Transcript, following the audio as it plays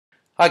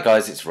Hi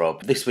guys, it's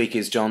Rob. This week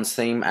is John's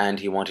theme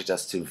and he wanted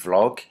us to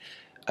vlog,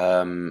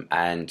 and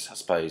I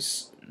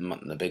suppose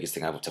the biggest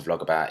thing I want to vlog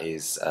about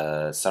is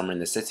Summer in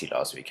the City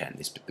last weekend,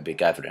 the big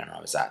gathering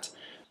I was at.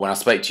 When I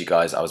spoke to you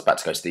guys, I was about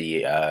to go to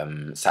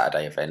the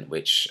Saturday event,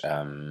 which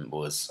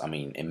was,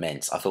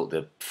 immense. I thought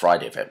the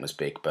Friday event was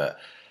big, but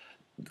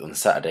on the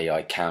Saturday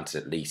I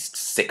counted at least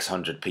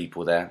 600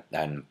 people there,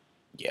 and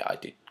yeah, I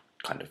did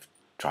kind of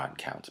try and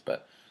count,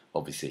 but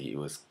obviously it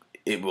was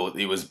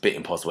a bit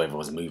impossible. Everyone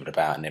was moving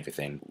about and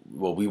everything.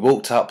 Well, we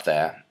walked up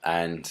there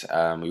and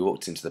we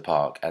walked into the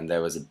park, and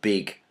there was a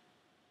big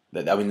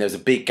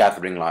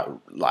gathering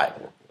like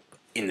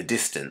in the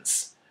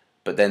distance,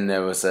 but then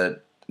there was a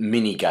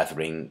mini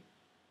gathering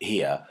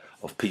here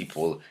of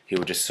people who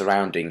were just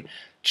surrounding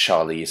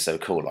Charlie Is So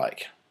Cool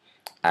like,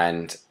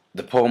 and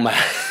the poor man.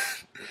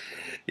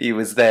 He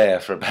was there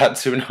for about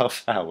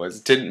 2.5 hours,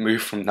 didn't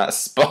move from that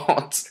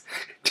spot,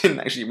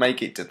 didn't actually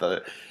make it to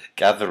the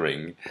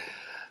gathering,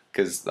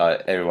 because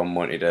everyone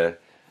wanted a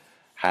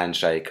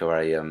handshake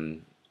or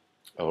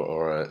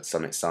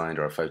something signed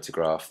or a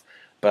photograph.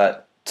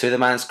 But to the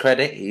man's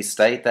credit, he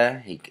stayed there.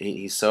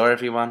 He saw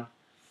everyone.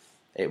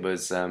 It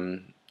was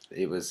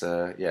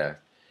yeah,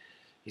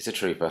 he's a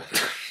trooper.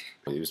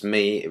 It was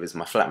me. It was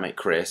my flatmate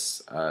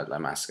Chris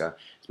Lamaska.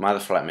 It's my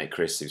other flatmate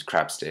Chris, who's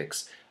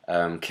Crabsticks.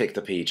 Kick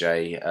the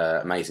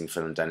PJ, Amazing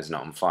Phil and Dennis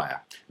Not on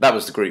Fire. That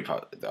was the group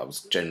that I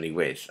was generally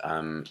with.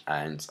 And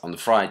on the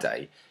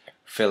Friday,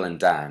 Phil and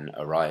Dan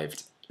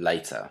arrived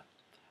later,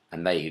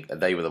 and they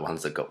were the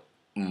ones that got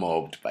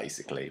mobbed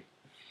basically.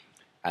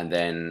 And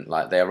then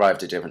they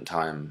arrived at a different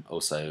time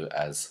also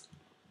as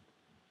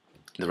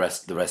the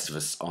rest of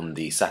us on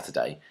the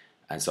Saturday,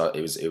 and so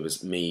it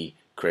was me,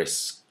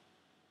 Chris,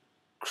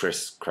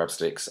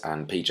 Crabsticks,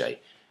 and PJ,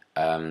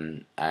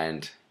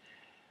 and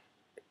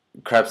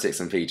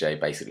Crabsticks and PJ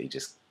basically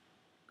just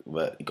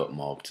got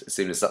mobbed as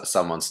soon as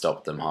someone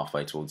stopped them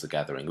halfway towards the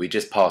gathering. We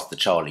just passed the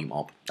Charlie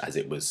mob, as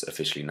it was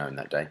officially known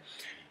that day,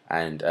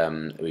 and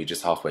we were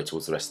just halfway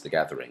towards the rest of the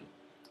gathering,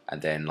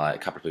 and then a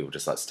couple of people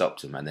just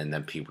stopped them, and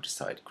then people just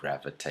started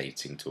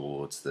gravitating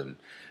towards them,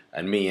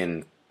 and me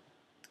and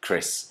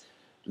Chris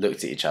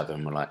looked at each other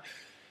and were like,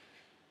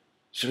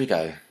 should we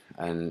go?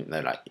 And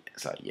they're like,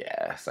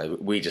 yeah. So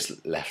we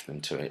just left them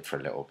to it for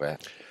a little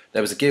bit.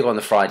 There was a gig on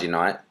the Friday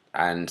night,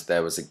 and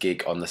there was a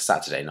gig on the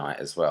Saturday night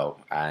as well,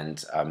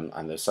 and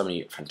there were so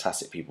many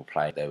fantastic people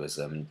playing. There was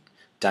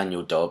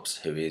Daniel Dobbs,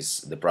 who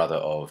is the brother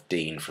of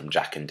Dean from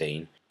Jack and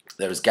Dean.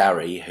 There was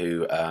Gary,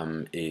 who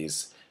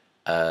is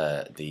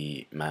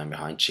the man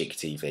behind Chick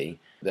TV.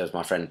 There was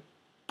my friend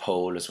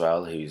Paul as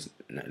well, whose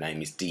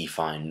name is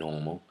Define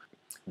Normal.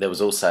 There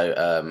was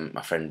also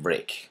my friend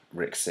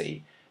Rick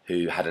C,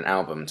 who had an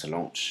album to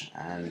launch,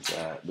 and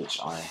which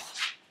I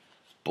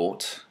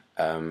bought.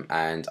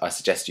 And I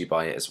suggest you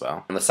buy it as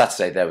well. On the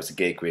Saturday there was a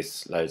gig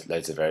with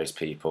loads of various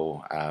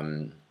people,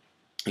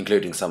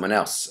 including someone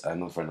else,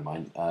 another friend of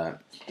mine.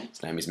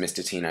 His name is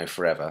Mr. Tino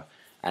Forever,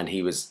 and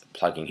he was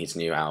plugging his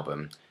new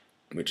album,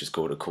 which is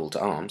called A Call to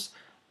Arms,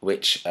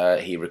 which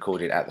he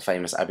recorded at the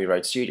famous Abbey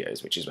Road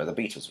Studios, which is where the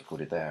Beatles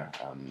recorded their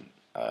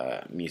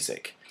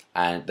music.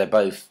 And they're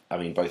both,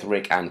 both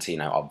Rick and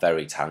Tino are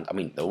very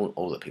talented.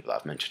 All the people that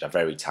I've mentioned are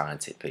very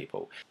talented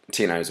people.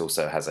 Tino's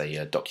also has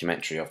a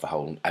documentary of the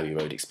whole Abbey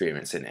Road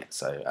experience in it.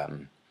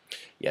 So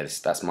yeah,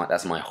 that's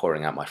my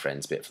whoring out my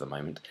friends bit for the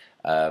moment.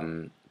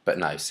 But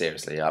no,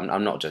 seriously,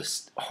 I'm not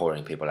just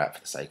whoring people out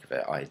for the sake of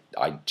it.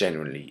 I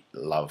genuinely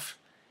love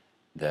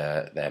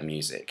their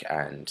music,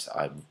 and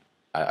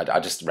I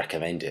just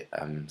recommend it.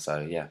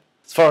 So yeah.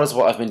 As far as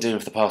what I've been doing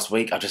for the past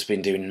week, I've just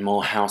been doing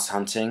more house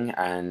hunting,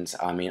 and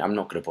I'm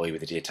not going to bore you with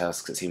the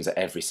details because it seems that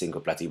every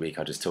single bloody week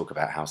I just talk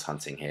about house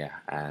hunting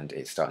here, and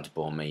it's starting to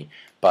bore me.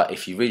 But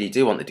if you really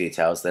do want the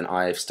details, then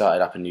I've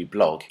started up a new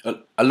blog.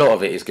 A lot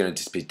of it is going to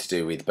just be to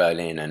do with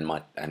Berlin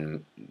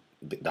and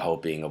the whole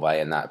being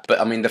away and that.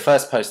 But the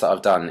first post that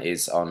I've done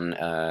is on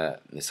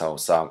this whole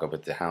saga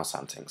with the house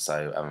hunting.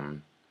 So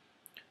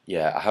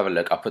yeah, have a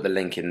look. I'll put the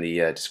link in the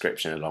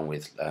description along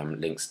with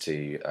links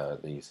to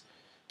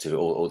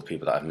all the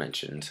people that I've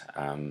mentioned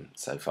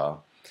so far.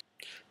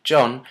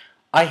 John,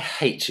 I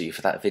hate you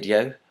for that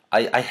video.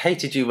 I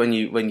hated you when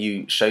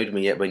you showed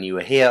me it when you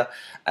were here,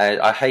 and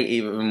I hate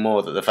even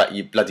more the fact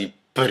you bloody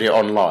put it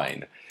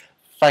online.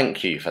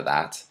 Thank you for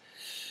that.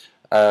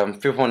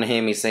 People want to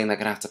hear me sing, they're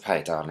going to have to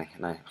pay, darling.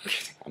 No,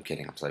 I'm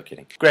kidding, I'm so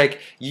kidding. Greg,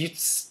 you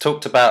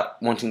talked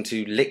about wanting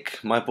to lick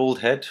my bald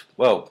head.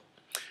 Well,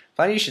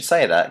 funny you should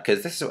say that,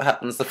 because this is what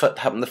happened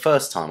the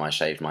first time I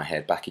shaved my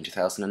head back in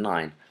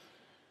 2009.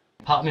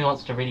 Part of me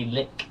wants to really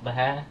lick the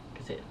hair,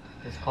 because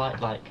it's quite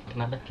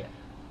can I lick it?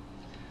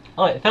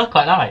 Oh, it felt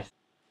quite nice.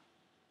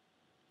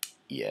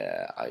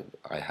 Yeah,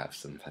 I have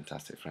some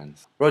fantastic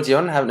friends.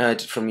 Rodion, haven't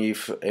heard from you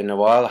in a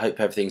while. I hope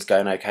everything's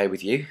going okay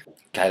with you.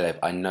 Caleb,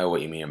 I know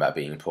what you mean about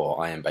being poor.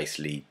 I am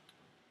basically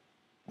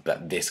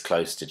this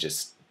close to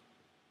just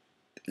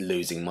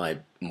losing my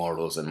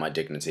morals and my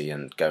dignity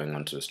and going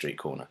onto a street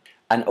corner.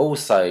 And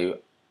also,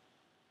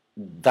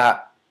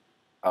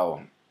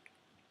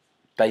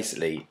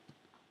 basically,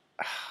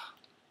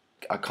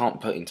 I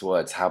can't put into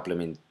words how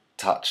blooming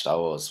touched I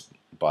was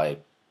by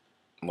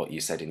what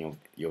you said in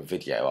your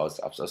video. I was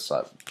just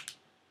like,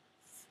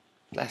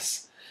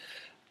 bless.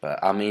 But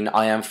I mean,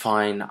 I am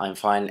fine. I'm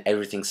fine.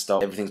 Everything's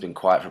stopped. Everything's been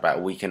quiet for about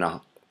a week and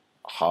a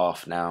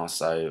half now.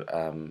 So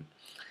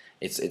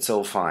it's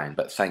all fine.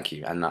 But thank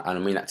you, and I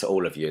mean that to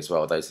all of you as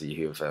well. Those of you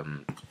who have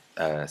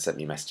sent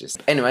me messages.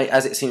 Anyway,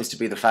 as it seems to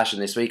be the fashion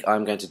this week,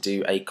 I'm going to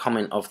do a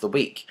comment of the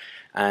week.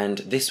 And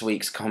this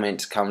week's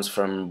comment comes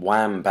from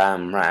Wham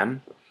Bam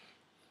Ram.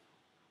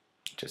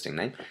 Interesting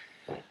name.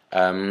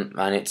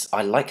 And it's,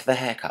 I like the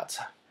haircut.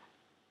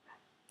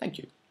 Thank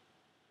you.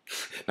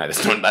 No,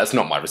 that's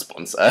not my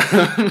response. No,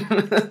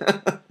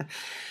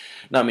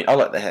 I mean, I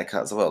like the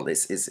haircut as well.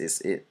 It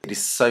is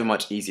so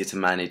much easier to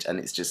manage, and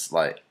it's just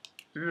like,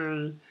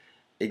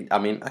 I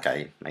mean,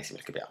 okay, it makes me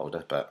look a bit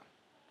older, but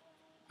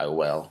oh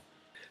well.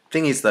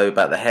 Thing is, though,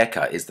 about the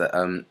haircut is that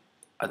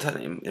I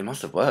don't know, it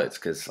must have worked,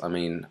 because I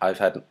mean, I've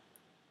had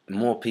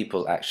more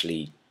people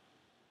actually,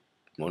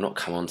 well, not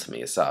come on to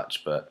me as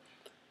such, but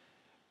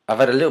I've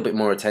had a little bit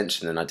more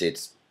attention than I did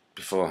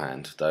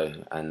beforehand, though,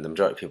 and the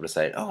majority of people are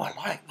saying, "Oh, I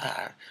like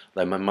that."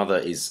 Though my mother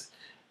is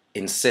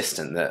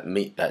insistent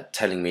that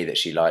telling me that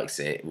she likes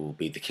it will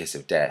be the kiss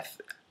of death.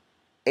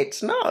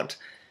 It's not.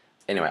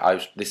 Anyway,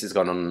 this has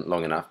gone on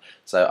long enough,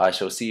 so I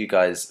shall see you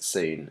guys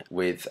soon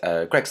with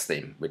Greg's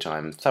theme, which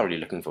I'm thoroughly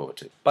looking forward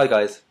to. Bye,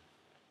 guys.